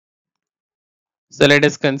So let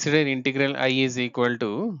us consider integral I is equal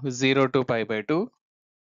to 0 to pi by 2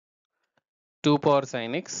 2 power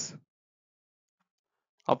sin x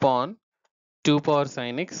upon 2 power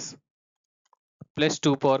sin x plus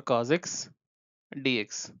 2 power cos x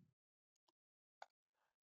dx.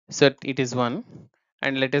 So it is 1,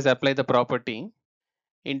 and let us apply the property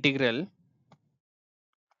integral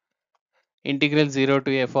 0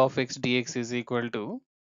 to f of x dx is equal to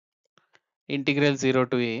integral 0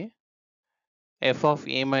 to a f of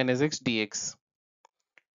a minus x dx.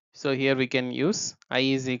 So here we can use I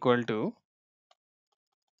is equal to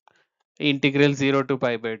integral 0 to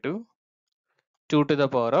pi by 2 2 to the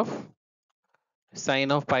power of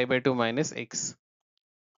sine of pi by 2 minus x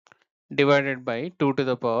divided by 2 to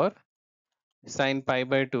the power sine pi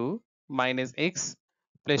by 2 minus x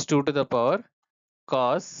plus 2 to the power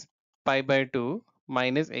cos pi by 2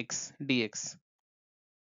 minus x dx.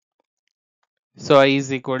 So I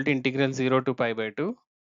is equal to integral 0 to pi by 2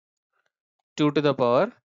 2 to the power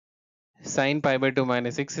sine pi by 2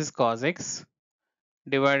 minus x is cos x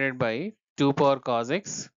divided by 2 power cos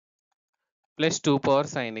x plus 2 power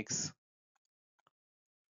sin x.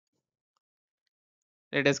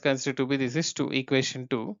 Let us consider to be this is 2 equation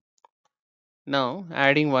 2. Now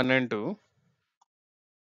adding 1 and 2,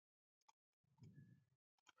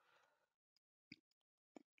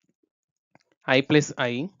 I plus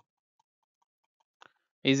I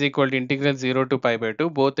is equal to integral 0 to pi by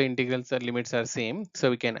 2. Both the integrals are limits are same,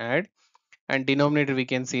 so we can add, and denominator we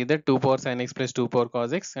can see that 2 power sin x plus 2 power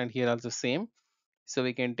cos x, and here also same, so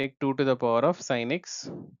we can take 2 to the power of sin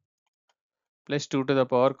x plus 2 to the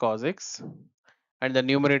power cos x, and the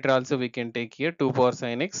numerator also we can take here 2 power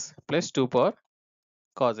sin x plus 2 power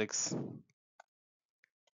cos x.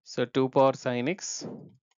 So 2 power sin x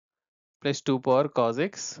plus 2 power cos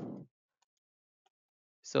x,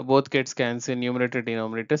 so both gets cancelled numerator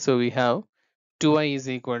denominator, so we have 2i is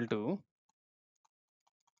equal to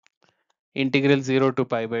integral 0 to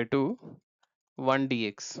pi by 2 1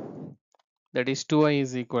 dx, that is 2i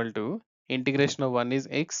is equal to integration of 1 is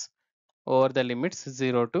x over the limits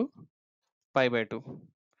 0 to pi by 2.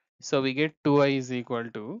 So we get 2i is equal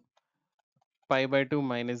to pi by 2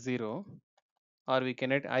 minus 0, or we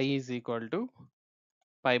can write I is equal to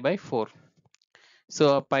pi by 4.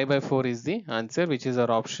 So pi by 4 is the answer, which is our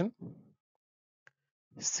option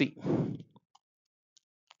C.